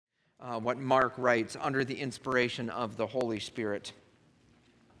what Mark writes under the inspiration of the Holy Spirit.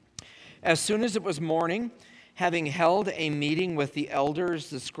 As soon as it was morning, having held a meeting with the elders,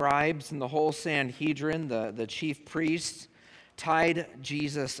 the scribes, and the whole Sanhedrin, the chief priests, tied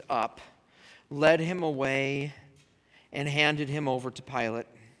Jesus up, led him away, and handed him over to Pilate.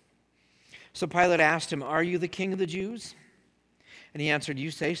 So Pilate asked him, "Are you the king of the Jews?" And he answered,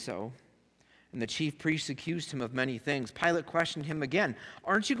 "You say so." And the chief priests accused him of many things. Pilate questioned him again,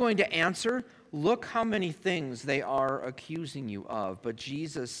 "Aren't you going to answer? Look how many things they are accusing you of." But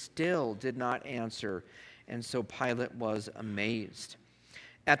Jesus still did not answer, and so Pilate was amazed.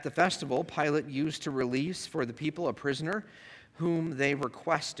 At the festival, Pilate used to release for the people a prisoner whom they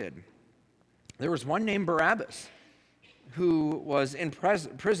requested. There was one named Barabbas who was in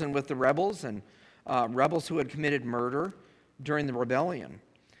prison with the rebels and rebels who had committed murder during the rebellion.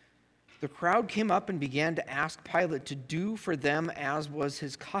 The crowd came up and began to ask Pilate to do for them as was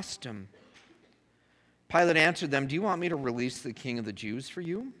his custom. Pilate answered them, "Do you want me to release the king of the Jews for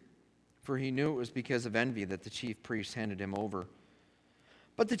you?" For he knew it was because of envy that the chief priests handed him over.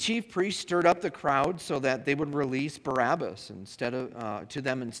 But the chief priests stirred up the crowd so that they would release Barabbas to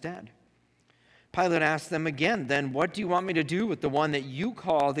them instead. Pilate asked them again, "Then what do you want me to do with the one that you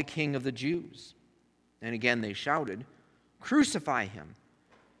call the king of the Jews?" And again they shouted, "Crucify him."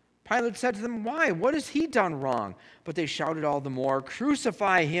 Pilate said to them, "Why? What has he done wrong?" But they shouted all the more,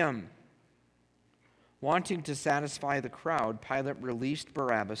 "Crucify him." Wanting to satisfy the crowd, Pilate released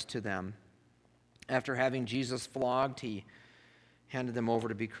Barabbas to them. After having Jesus flogged, he handed him over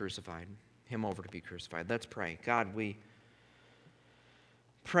to be crucified. Let's pray. God, we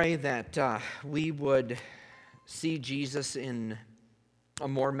pray that we would see Jesus in a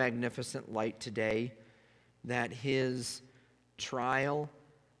more magnificent light today, that his trial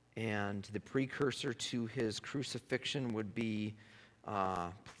and the precursor to his crucifixion would be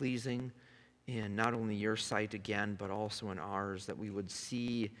pleasing in not only your sight again, but also in ours, that we would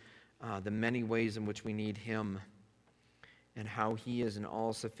see the many ways in which we need him and how he is an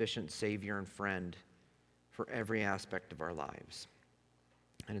all-sufficient Savior and friend for every aspect of our lives.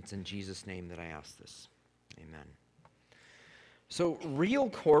 And it's in Jesus' name that I ask this. Amen. So real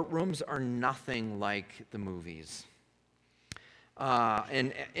courtrooms are nothing like the movies.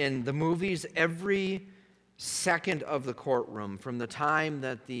 In the movies, every second of the courtroom, from the time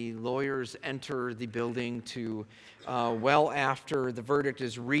that the lawyers enter the building to well after the verdict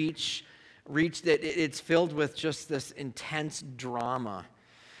is reached, that it's filled with just this intense drama.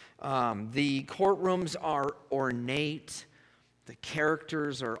 The courtrooms are ornate. The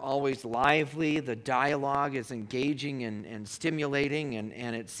characters are always lively. The dialogue is engaging and stimulating,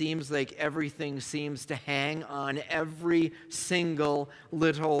 and it seems like everything seems to hang on every single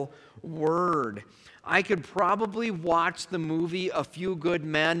little word. I could probably watch the movie A Few Good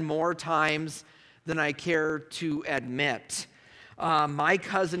Men more times than I care to admit. My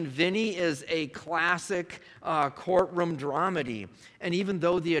Cousin Vinny is a classic courtroom dramedy. And even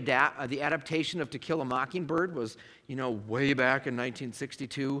though the adaptation of To Kill a Mockingbird was, way back in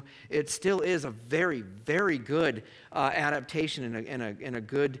 1962, it still is a very, very good adaptation and a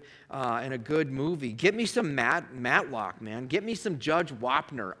good movie. Get me some Matlock, man. Get me some Judge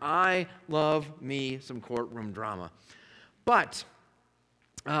Wapner. I love me some courtroom drama. But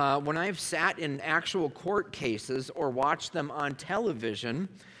when I've sat in actual court cases or watched them on television,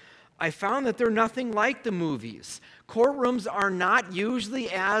 I found that they're nothing like the movies. Courtrooms are not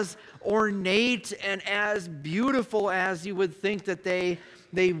usually as ornate and as beautiful as you would think that they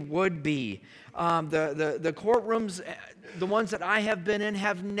would be. The courtrooms, the ones that I have been in,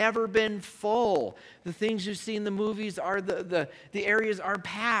 have never been full. The things you see in the movies are the areas are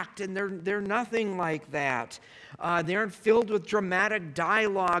packed, and they're nothing like that. They aren't filled with dramatic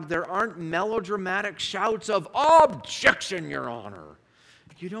dialogue. There aren't melodramatic shouts of "Objection, Your Honor."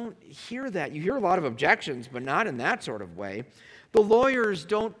 You don't hear that. You hear a lot of objections, but not in that sort of way. The lawyers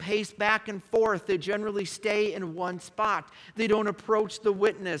don't pace back and forth. They generally stay in one spot. They don't approach the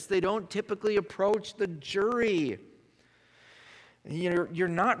witness. They don't typically approach the jury. You're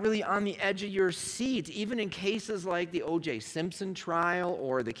not really on the edge of your seat, even in cases like the O.J. Simpson trial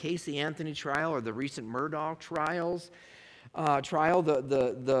or the Casey Anthony trial or the recent Murdaugh trial.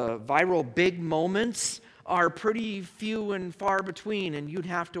 The viral big moments are pretty few and far between, and you'd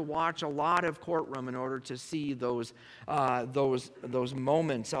have to watch a lot of courtroom in order to see those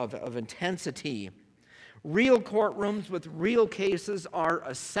moments of intensity. Real courtrooms with real cases are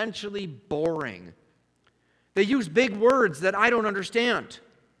essentially boring. They use big words that I don't understand.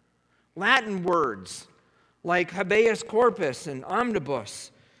 Latin words like habeas corpus and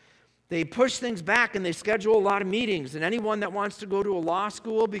omnibus. They push things back and they schedule a lot of meetings. And anyone that wants to go to a law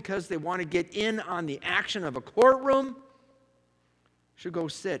school because they want to get in on the action of a courtroom should go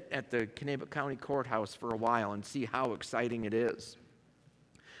sit at the Kanabec County Courthouse for a while and see how exciting it is.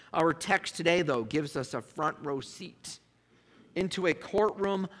 Our text today, though, gives us a front row seat into a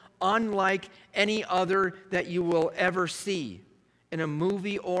courtroom unlike any other that you will ever see in a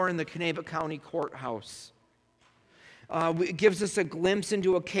movie or in the Kanabec County Courthouse. It gives us a glimpse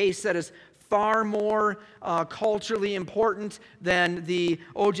into a case that is far more culturally important than the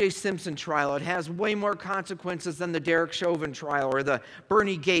O.J. Simpson trial. It has way more consequences than the Derek Chauvin trial or the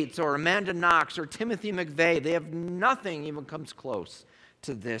Bernie Gates or Amanda Knox or Timothy McVeigh. They have nothing even comes close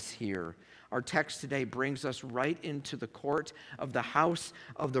to this here. Our text today brings us right into the court of the house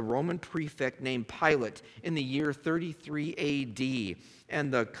of the Roman prefect named Pilate in the year 33 A.D.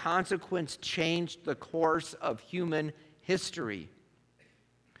 And the consequence changed the course of human history.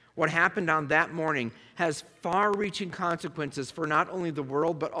 What happened on that morning has far-reaching consequences for not only the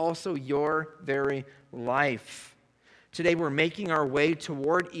world, but also your very life. Today we're making our way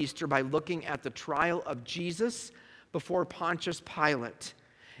toward Easter by looking at the trial of Jesus before Pontius Pilate.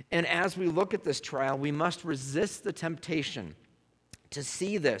 And as we look at this trial, we must resist the temptation to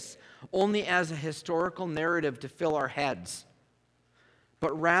see this only as a historical narrative to fill our heads,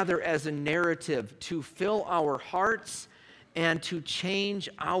 but rather as a narrative to fill our hearts and to change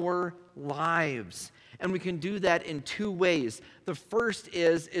our lives. And we can do that in two ways. The first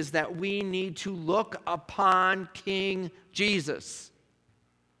is that we need to look upon King Jesus.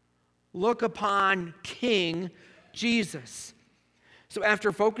 Look upon King Jesus. So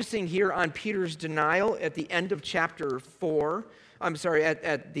after focusing here on Peter's denial at the end of chapter 4,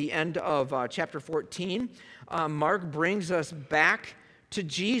 at the end of chapter 14, Mark brings us back to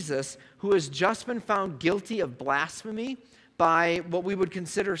Jesus, who has just been found guilty of blasphemy by what we would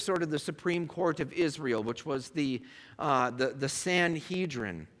consider sort of the Supreme Court of Israel, which was the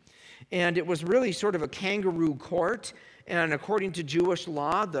Sanhedrin. And it was really sort of a kangaroo court. And according to Jewish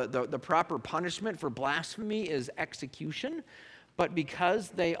law, the proper punishment for blasphemy is execution. But because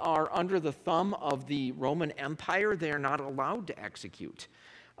they are under the thumb of the Roman Empire, they are not allowed to execute.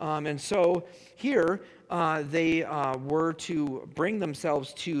 And so here they were to bring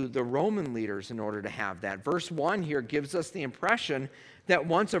themselves to the Roman leaders in order to have that. Verse 1 here gives us the impression that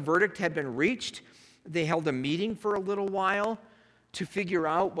once a verdict had been reached, they held a meeting for a little while to figure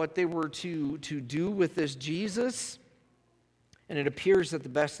out what they were to do with this Jesus. And it appears that the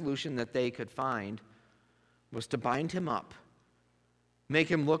best solution that they could find was to bind him up, make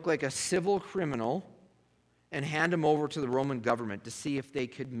him look like a civil criminal, and hand him over to the Roman government to see if they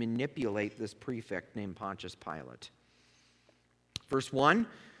could manipulate this prefect named Pontius Pilate. Verse 1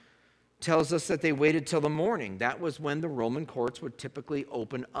 tells us that they waited till the morning. That was when the Roman courts would typically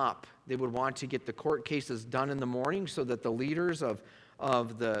open up. They would want to get the court cases done in the morning so that the leaders of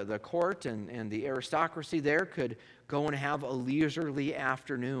the court and the aristocracy there could go and have a leisurely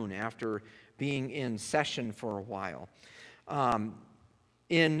afternoon after being in session for a while.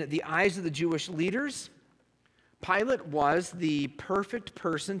 In the eyes of the Jewish leaders, Pilate was the perfect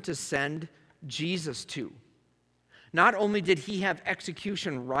person to send Jesus to. Not only did he have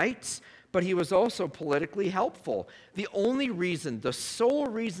execution rights, but he was also politically helpful. The sole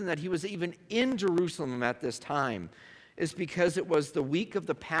reason that he was even in Jerusalem at this time is because it was the week of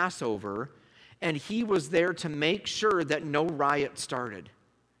the Passover, and he was there to make sure that no riot started,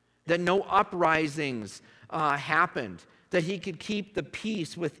 that no uprisings happened, that he could keep the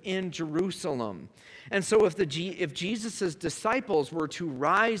peace within Jerusalem. And so if Jesus' disciples were to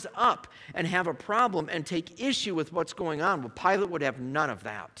rise up and have a problem and take issue with what's going on, well, Pilate would have none of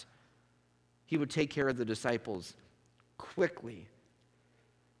that. He would take care of the disciples quickly.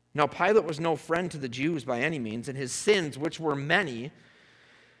 Now, Pilate was no friend to the Jews by any means, and his sins, which were many,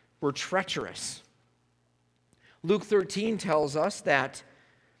 were treacherous. Luke 13 tells us that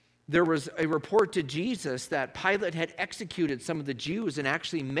there was a report to Jesus that Pilate had executed some of the Jews and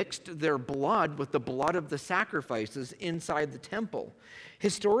actually mixed their blood with the blood of the sacrifices inside the temple.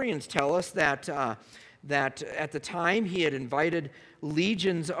 Historians tell us that at the time he had invited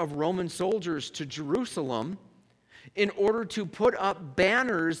legions of Roman soldiers to Jerusalem in order to put up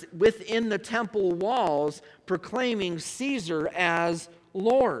banners within the temple walls proclaiming Caesar as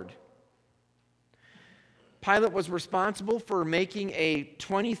Lord. Pilate was responsible for making a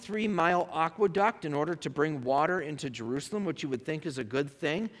 23-mile aqueduct in order to bring water into Jerusalem, which you would think is a good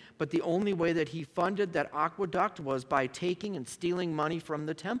thing, but the only way that he funded that aqueduct was by taking and stealing money from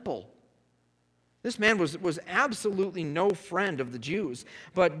the temple. This man was absolutely no friend of the Jews,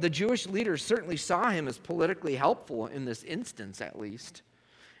 but the Jewish leaders certainly saw him as politically helpful in this instance, at least.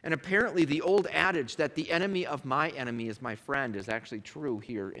 And apparently the old adage that the enemy of my enemy is my friend is actually true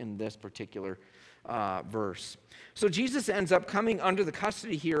here in this particular verse. So Jesus ends up coming under the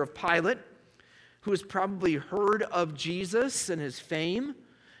custody here of Pilate, who has probably heard of Jesus and his fame,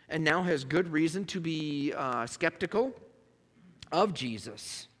 and now has good reason to be skeptical of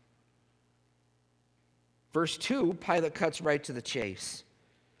Jesus. Verse 2, Pilate cuts right to the chase.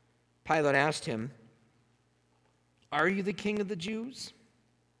 Pilate asked him, "Are you the king of the Jews?"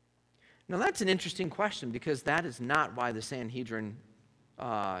 Now that's an interesting question, because that is not why the Sanhedrin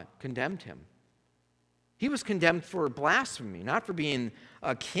condemned him. He was condemned for blasphemy, not for being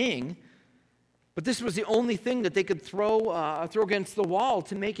a king, but this was the only thing that they could throw against the wall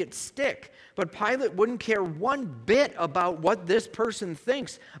to make it stick. But Pilate wouldn't care one bit about what this person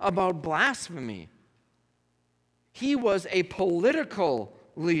thinks about blasphemy. He was a political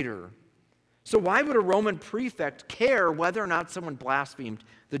leader. So why would a Roman prefect care whether or not someone blasphemed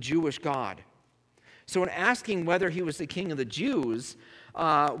the Jewish God? So in asking whether he was the king of the Jews,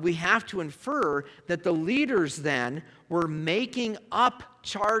 we have to infer that the leaders then were making up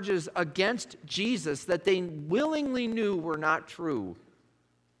charges against Jesus that they willingly knew were not true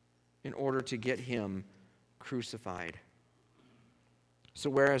in order to get him crucified. So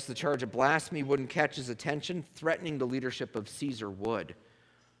whereas the charge of blasphemy wouldn't catch his attention, threatening the leadership of Caesar would.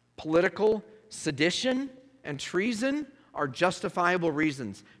 Political sedition and treason are justifiable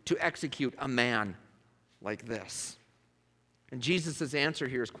reasons to execute a man like this. And Jesus' answer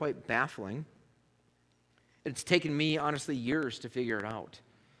here is quite baffling. It's taken me, honestly, years to figure it out.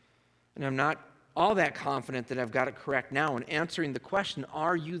 And I'm not all that confident that I've got it correct now. In answering the question,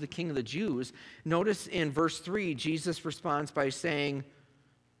 "Are you the king of the Jews?" notice in verse 3, Jesus responds by saying,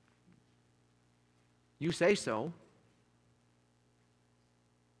 "You say so."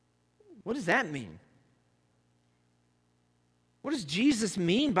 What does that mean? What does Jesus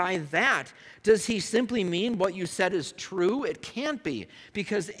mean by that? Does he simply mean what you said is true? It can't be,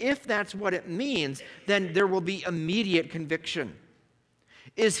 because if that's what it means, then there will be immediate conviction.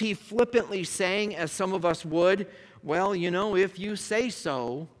 Is he flippantly saying, as some of us would, "Well, if you say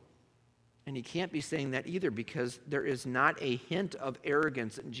so"? And he can't be saying that either, because there is not a hint of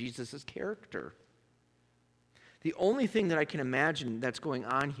arrogance in Jesus' character. The only thing that I can imagine that's going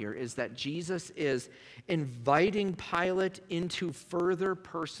on here is that Jesus is inviting Pilate into further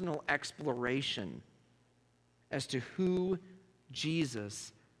personal exploration as to who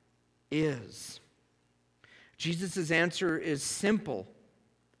Jesus is. Jesus' answer is simple.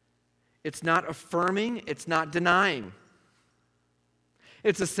 It's not affirming, it's not denying.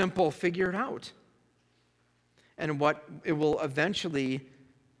 It's a simple figure it out. And what it will eventually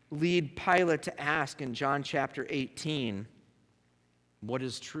lead Pilate to ask in John chapter 18, what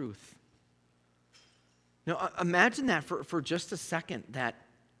is truth? Now imagine that for just a second, that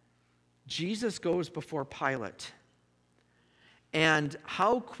Jesus goes before Pilate, and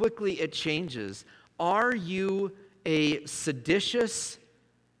how quickly it changes. Are you a seditious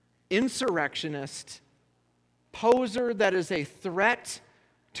insurrectionist, poser that is a threat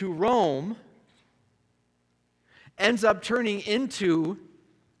to Rome, ends up turning into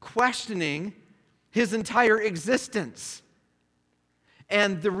questioning his entire existence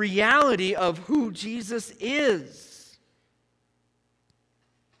and the reality of who Jesus is?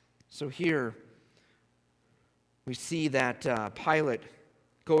 So here we see that Pilate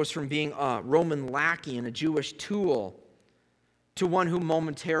goes from being a Roman lackey and a Jewish tool to one who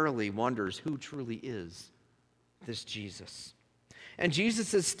momentarily wonders who truly is this Jesus. And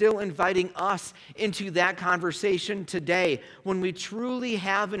Jesus is still inviting us into that conversation today. When we truly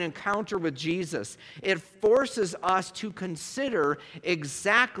have an encounter with Jesus, it forces us to consider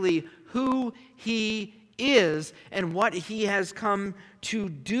exactly who he is and what he has come to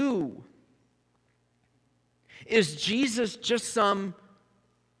do. Is Jesus just some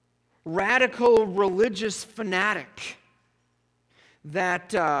radical religious fanatic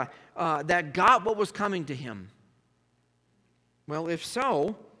that got what was coming to him? Well, if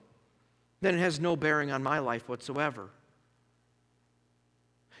so, then it has no bearing on my life whatsoever.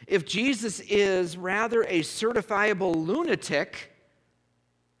 If Jesus is rather a certifiable lunatic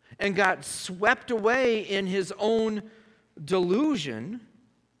and got swept away in his own delusion,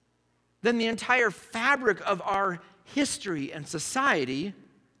 then the entire fabric of our history and society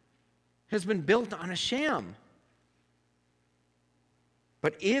has been built on a sham.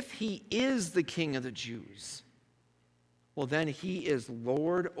 But if he is the King of the Jews, well, then he is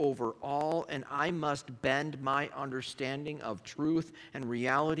Lord over all, and I must bend my understanding of truth and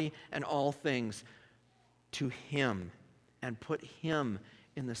reality and all things to him and put him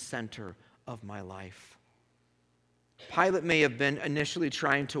in the center of my life. Pilate may have been initially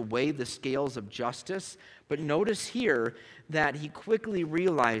trying to weigh the scales of justice, but notice here that he quickly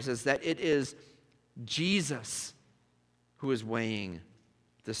realizes that it is Jesus who is weighing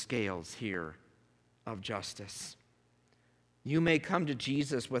the scales here of justice. You may come to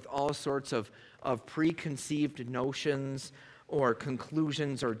Jesus with all sorts of preconceived notions or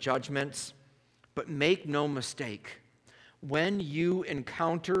conclusions or judgments, but make no mistake, when you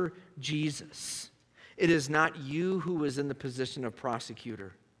encounter Jesus, it is not you who is in the position of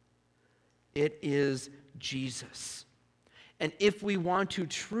prosecutor. It is Jesus. And if we want to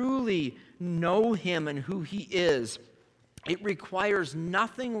truly know him and who he is, it requires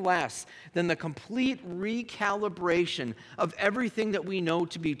nothing less than the complete recalibration of everything that we know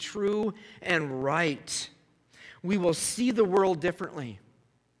to be true and right. We will see the world differently.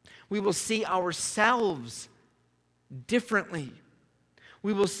 We will see ourselves differently.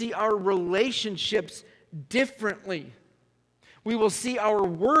 We will see our relationships differently. We will see our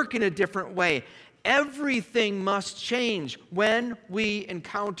work in a different way. Everything must change when we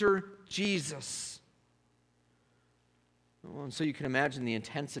encounter Jesus. Well, and so you can imagine the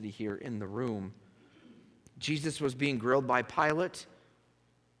intensity here in the room. Jesus was being grilled by Pilate.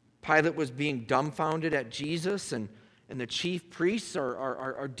 Pilate was being dumbfounded at Jesus, and the chief priests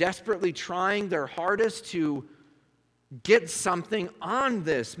are desperately trying their hardest to get something on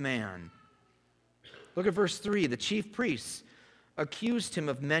this man. Look at verse 3. The chief priests accused him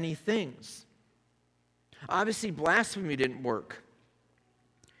of many things. Obviously, blasphemy didn't work,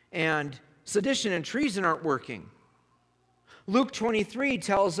 and sedition and treason aren't working. Luke 23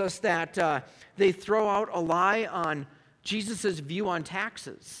 tells us that they throw out a lie on Jesus' view on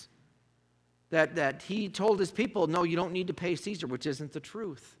taxes. That he told his people, no, you don't need to pay Caesar, which isn't the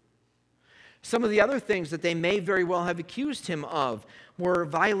truth. Some of the other things that they may very well have accused him of were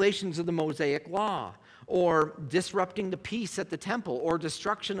violations of the Mosaic law, or disrupting the peace at the temple, or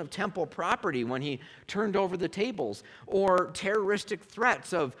destruction of temple property when he turned over the tables, or terroristic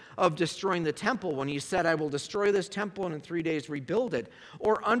threats of destroying the temple when he said, I will destroy this temple and in 3 days rebuild it,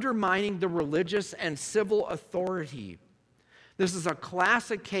 or undermining the religious and civil authority. This is a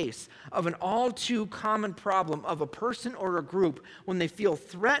classic case of an all too common problem of a person or a group when they feel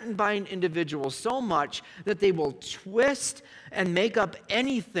threatened by an individual so much that they will twist and make up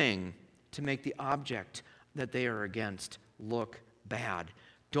anything to make the object that they are against look bad.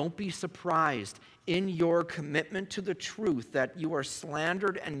 Don't be surprised in your commitment to the truth that you are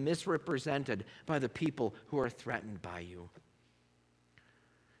slandered and misrepresented by the people who are threatened by you.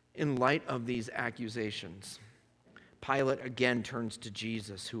 In light of these accusations, Pilate again turns to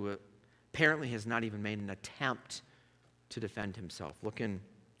Jesus, who apparently has not even made an attempt to defend himself. Look in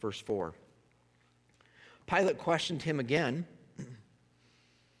verse 4. Pilate questioned him again.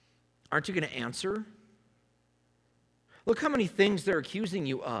 Aren't you going to answer? Look how many things they're accusing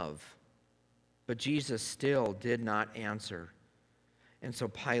you of. But Jesus still did not answer. And so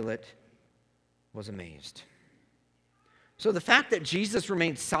Pilate was amazed. So the fact that Jesus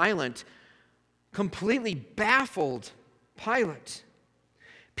remained silent completely baffled Pilate.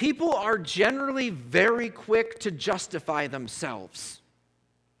 People are generally very quick to justify themselves.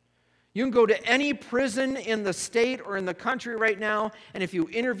 You can go to any prison in the state or in the country right now, and if you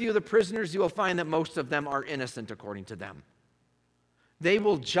interview the prisoners, you will find that most of them are innocent according to them. They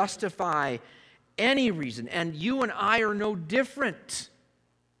will justify any reason, and you and I are no different.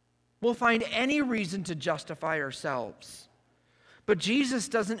 We'll find any reason to justify ourselves. But Jesus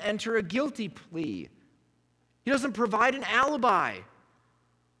doesn't enter a guilty plea. He doesn't provide an alibi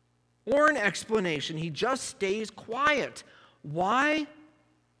or an explanation. He just stays quiet. Why?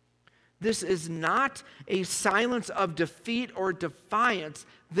 This is not a silence of defeat or defiance.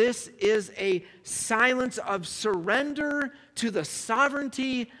 This is a silence of surrender to the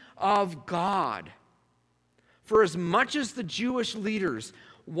sovereignty of God. For as much as the Jewish leaders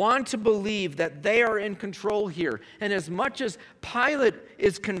want to believe that they are in control here, and as much as Pilate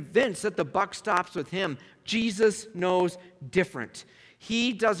is convinced that the buck stops with him, Jesus knows different.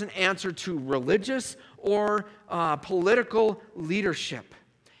 He doesn't answer to religious or political leadership.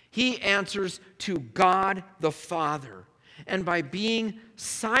 He answers to God the Father. And by being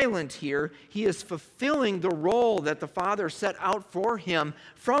silent here, he is fulfilling the role that the Father set out for him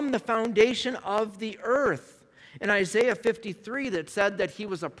from the foundation of the earth. In Isaiah 53, that said that he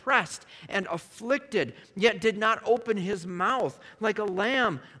was oppressed and afflicted, yet did not open his mouth. Like a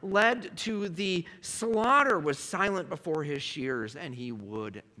lamb led to the slaughter, was silent before his shears, and he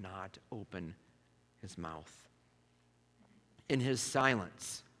would not open his mouth. In his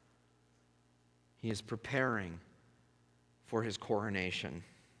silence, he is preparing for his coronation.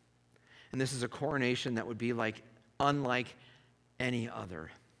 And this is a coronation that would be like unlike any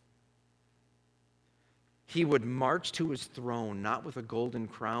other. He would march to his throne, not with a golden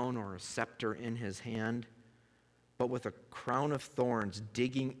crown or a scepter in his hand, but with a crown of thorns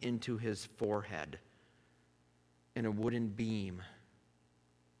digging into his forehead and a wooden beam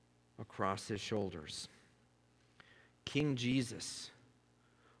across his shoulders. King Jesus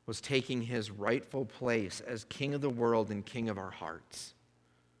was taking his rightful place as King of the world and King of our hearts.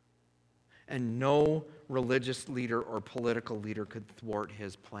 And no religious leader or political leader could thwart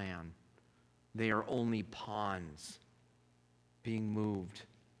his plan. They are only pawns being moved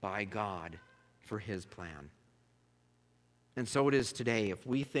by God for his plan. And so it is today. If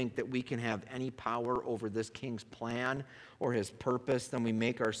we think that we can have any power over this king's plan or his purpose, then we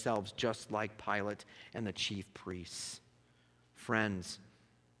make ourselves just like Pilate and the chief priests. Friends,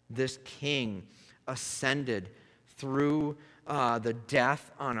 this king ascended through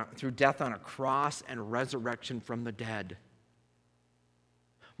death on a cross and resurrection from the dead.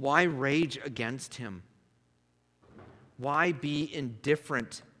 Why rage against him? Why be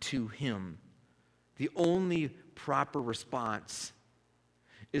indifferent to him? The only proper response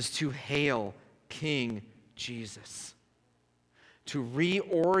is to hail King Jesus, to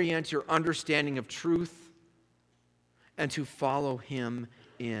reorient your understanding of truth, and to follow him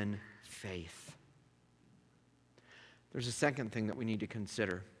in faith. There's a second thing that we need to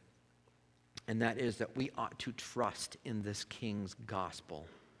consider, and that is that we ought to trust in this king's gospel.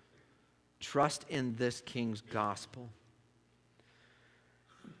 Trust in this king's gospel.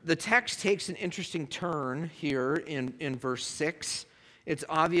 The text takes an interesting turn here in verse 6. It's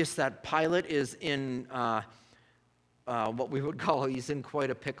obvious that Pilate is in what we would call, he's in quite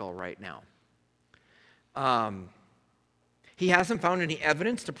a pickle right now. He hasn't found any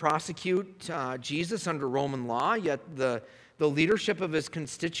evidence to prosecute Jesus under Roman law, yet the leadership of his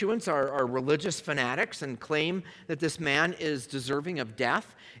constituents are religious fanatics and claim that this man is deserving of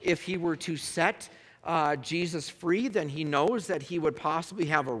death. If he were to set Jesus free, then he knows that he would possibly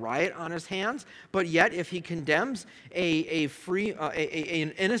have a riot on his hands. But yet, if he condemns an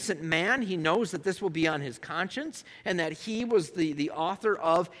innocent man, he knows that this will be on his conscience and that he was the author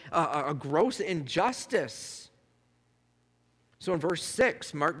of a gross injustice. So in verse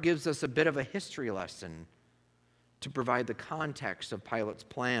 6, Mark gives us a bit of a history lesson to provide the context of Pilate's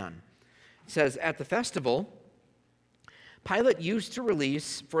plan. It says, at the festival, Pilate used to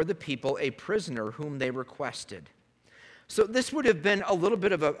release for the people a prisoner whom they requested. So this would have been a little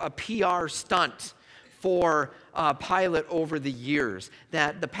bit of a PR stunt for Pilate over the years,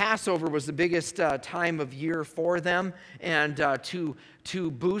 that the Passover was the biggest time of year for them, and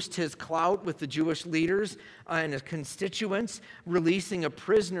to boost his clout with the Jewish leaders and his constituents, releasing a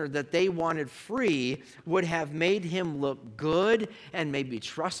prisoner that they wanted free would have made him look good and maybe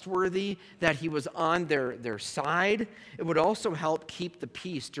trustworthy, that he was on their side. It would also help keep the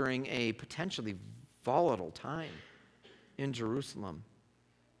peace during a potentially volatile time in Jerusalem.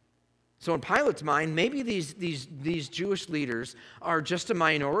 So in Pilate's mind, maybe these Jewish leaders are just a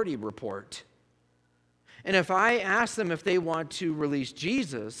minority report. And if I ask them if they want to release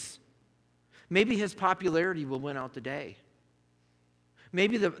Jesus, maybe his popularity will win out the day.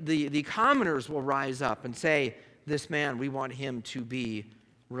 Maybe the commoners will rise up and say, this man, we want him to be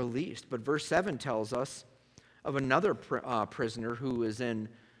released. But verse 7 tells us of another prisoner who is in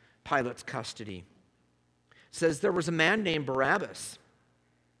Pilate's custody. It says there was a man named Barabbas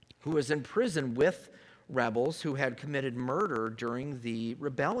who was in prison with rebels who had committed murder during the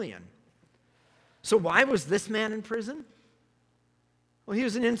rebellion. So why was this man in prison? Well, he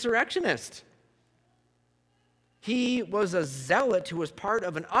was an insurrectionist. He was a zealot who was part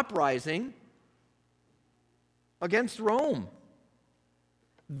of an uprising against Rome.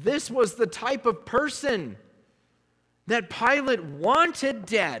 This was the type of person that Pilate wanted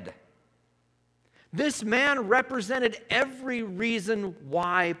dead. This man represented every reason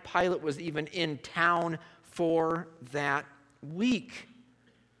why Pilate was even in town for that week.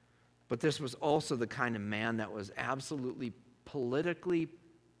 But this was also the kind of man that was absolutely politically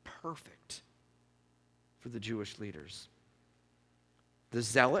perfect for the Jewish leaders. The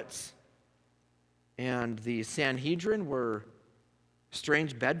Zealots and the Sanhedrin were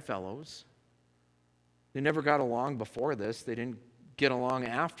strange bedfellows. They never got along before this. They didn't get along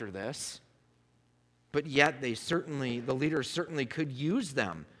after this. But yet the leaders certainly could use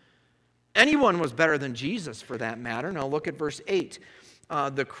them. Anyone was better than Jesus for that matter. Now look at verse 8.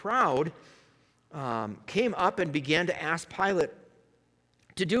 The crowd came up and began to ask Pilate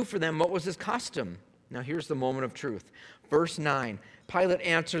to do for them what was his custom. Now here's the moment of truth. Verse 9, Pilate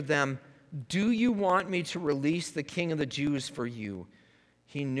answered them, "Do you want me to release the king of the Jews for you?"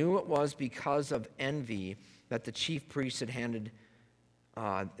 He knew it was because of envy that the chief priests had handed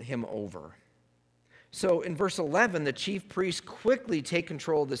him over. So in verse 11, the chief priests quickly take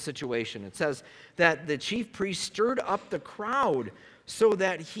control of the situation. It says that the chief priests stirred up the crowd so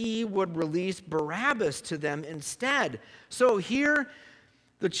that he would release Barabbas to them instead. So here,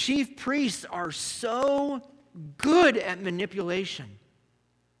 the chief priests are so good at manipulation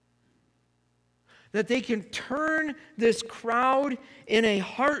that they can turn this crowd in a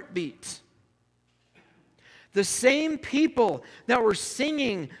heartbeat. The same people that were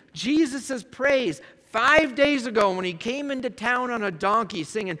singing Jesus' praise 5 days ago when he came into town on a donkey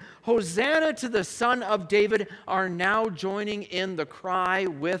singing, "Hosanna to the Son of David," are now joining in the cry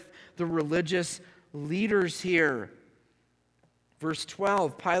with the religious leaders here. Verse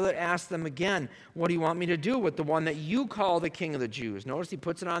 12, Pilate asked them again, "What do you want me to do with the one that you call the King of the Jews?" Notice he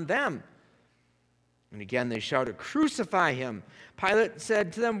puts it on them. And again they shouted, "Crucify him." Pilate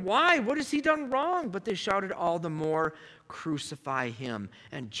said to them, "Why? What has he done wrong?" But they shouted all the more, "Crucify him."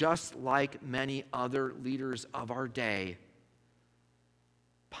 And just like many other leaders of our day,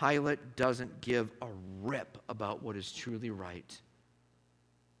 Pilate doesn't give a rip about what is truly right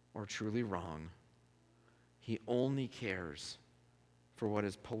or truly wrong. He only cares for what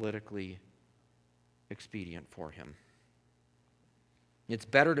is politically expedient for him. It's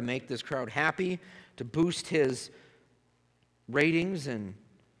better to make this crowd happy, to boost his ratings and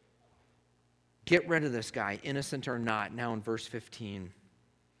get rid of this guy, innocent or not. Now in verse 15,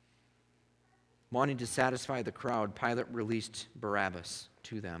 wanting to satisfy the crowd, Pilate released Barabbas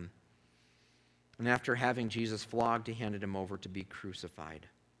to them. And after having Jesus flogged, he handed him over to be crucified.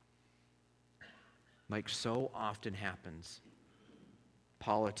 Like so often happens,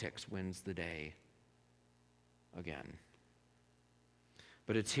 politics wins the day again.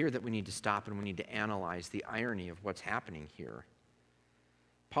 But it's here that we need to stop and we need to analyze the irony of what's happening here.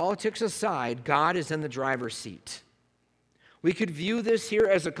 Politics aside, God is in the driver's seat. We could view this here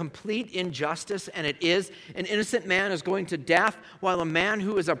as a complete injustice, and it is. An innocent man is going to death, while a man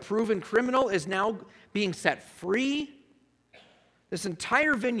who is a proven criminal is now being set free. This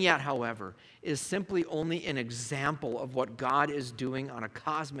entire vignette, however, is simply only an example of what God is doing on a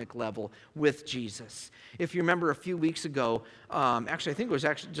cosmic level with Jesus. If you remember a few weeks ago, actually I think it was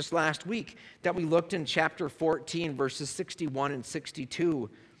actually just last week, that we looked in chapter 14, verses 61 and 62,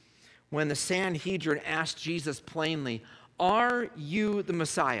 when the Sanhedrin asked Jesus plainly, "Are you the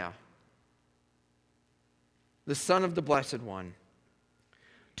Messiah, the Son of the Blessed One?"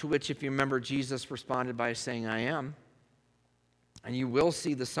 To which, if you remember, Jesus responded by saying, "I am. And you will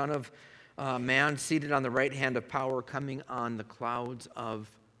see the Son of Man seated on the right hand of power, coming on the clouds of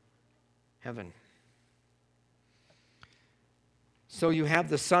heaven." So you have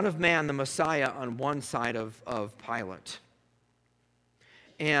the Son of Man, the Messiah, on one side of Pilate.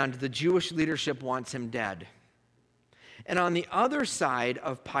 And the Jewish leadership wants him dead. And on the other side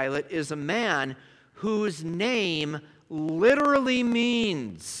of Pilate is a man whose name literally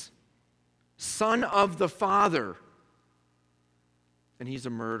means Son of the Father. And he's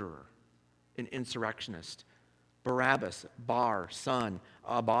a murderer, an insurrectionist. Barabbas, Bar, son,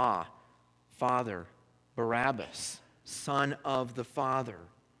 Abba, father. Barabbas, son of the Father.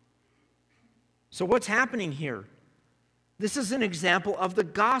 So what's happening here? This is an example of the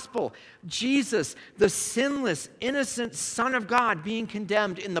gospel. Jesus, the sinless, innocent Son of God, being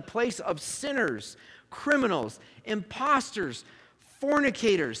condemned in the place of sinners, criminals, imposters,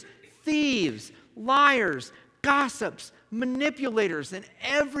 fornicators, thieves, liars, gossips, manipulators, and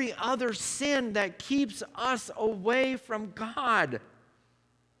every other sin that keeps us away from God.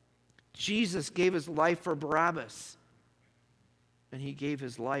 Jesus gave his life for Barabbas, and he gave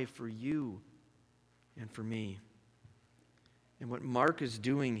his life for you and for me. And what Mark is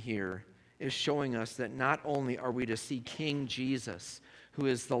doing here is showing us that not only are we to see King Jesus, who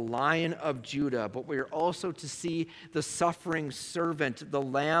is the Lion of Judah, but we are also to see the suffering servant, the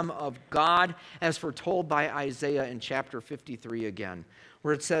Lamb of God, as foretold by Isaiah in chapter 53 again,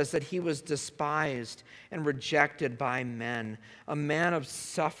 where it says that he was despised and rejected by men, a man of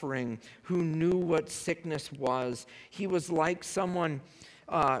suffering who knew what sickness was. He was like someone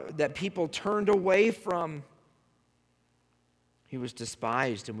that people turned away from. He was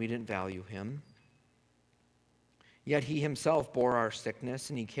despised, and we didn't value him. Yet he himself bore our sickness,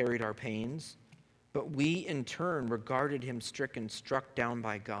 and he carried our pains. But we, in turn, regarded him stricken, struck down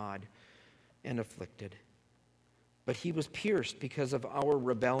by God, and afflicted. But he was pierced because of our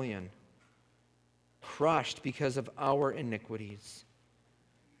rebellion, crushed because of our iniquities.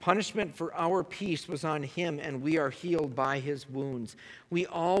 Punishment for our peace was on him, and we are healed by his wounds. We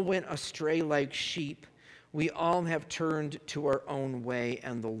all went astray like sheep. We all have turned to our own way,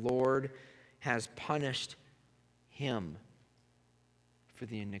 and the Lord has punished him for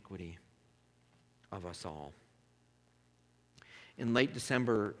the iniquity of us all. In late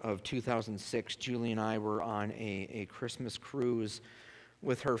December of 2006, Julie and I were on a Christmas cruise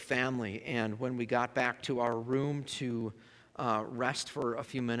with her family, and when we got back to our room to rest for a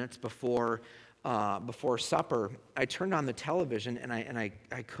few minutes before supper, I turned on the television, and I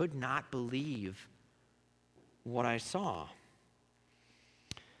could not believe what I saw.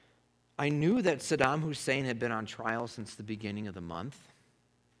 I knew that Saddam Hussein had been on trial since the beginning of the month,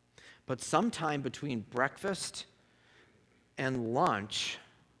 but sometime between breakfast and lunch,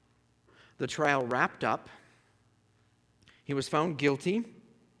 the trial wrapped up. He was found guilty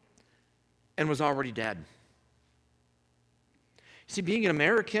and was already dead. See, being an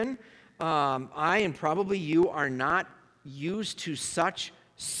American, I and probably you are not used to such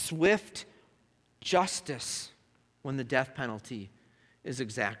swift justice when the death penalty is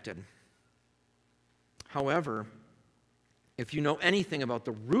exacted. However, if you know anything about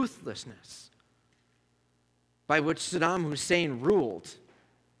the ruthlessness by which Saddam Hussein ruled,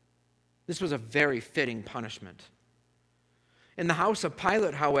 this was a very fitting punishment. In the house of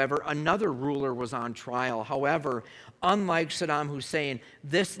Pilate, however, another ruler was on trial. However, unlike Saddam Hussein,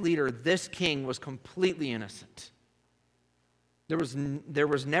 this leader, this king, was completely innocent. There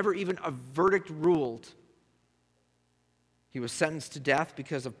was never even a verdict ruled. He was sentenced to death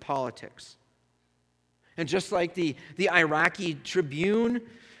because of politics. And just like the Iraqi tribune,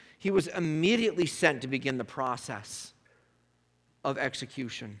 he was immediately sent to begin the process of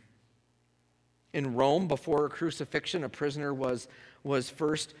execution. In Rome, before crucifixion, a prisoner was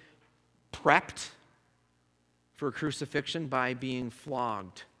first prepped for crucifixion by being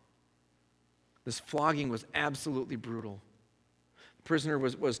flogged. This flogging was absolutely brutal. The prisoner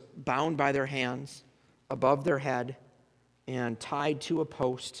was bound by their hands above their head and tied to a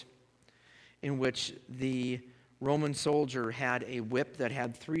post in which the Roman soldier had a whip that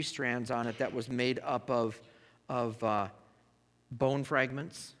had 3 strands on it that was made up of bone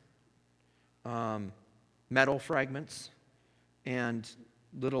fragments, metal fragments, and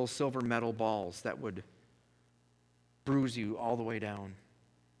little silver metal balls that would bruise you all the way down.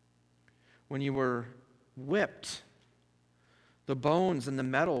 When you were whipped, the bones and the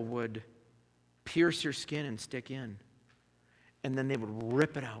metal would pierce your skin and stick in, and then they would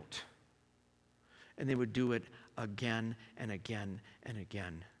rip it out. And they would do it again and again and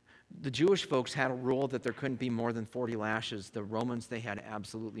again. The Jewish folks had a rule that there couldn't be more than 40 lashes. The Romans, they had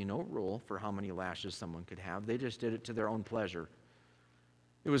absolutely no rule for how many lashes someone could have. They just did it to their own pleasure.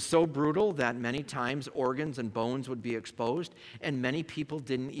 It was so brutal that many times organs and bones would be exposed, and many people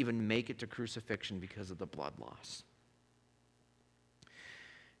didn't even make it to crucifixion because of the blood loss.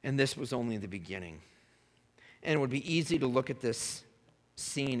 And this was only the beginning. And it would be easy to look at this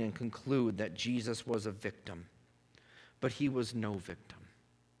scene and conclude that Jesus was a victim, but he was no victim.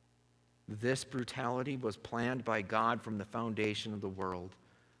 This brutality was planned by God from the foundation of the world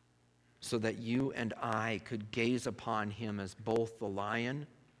so that you and I could gaze upon him as both the lion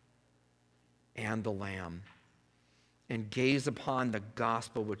and the lamb, and gaze upon the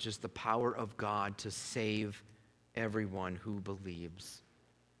gospel, which is the power of God to save everyone who believes.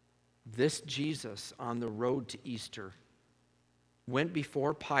 This Jesus on the road to Easter went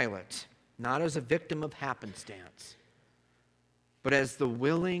before Pilate, not as a victim of happenstance, but as the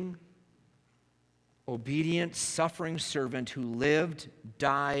willing, obedient, suffering servant who lived,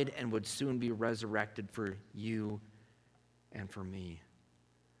 died, and would soon be resurrected for you and for me.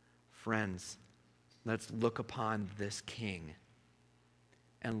 Friends, let's look upon this King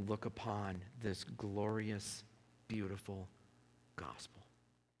and look upon this glorious, beautiful gospel.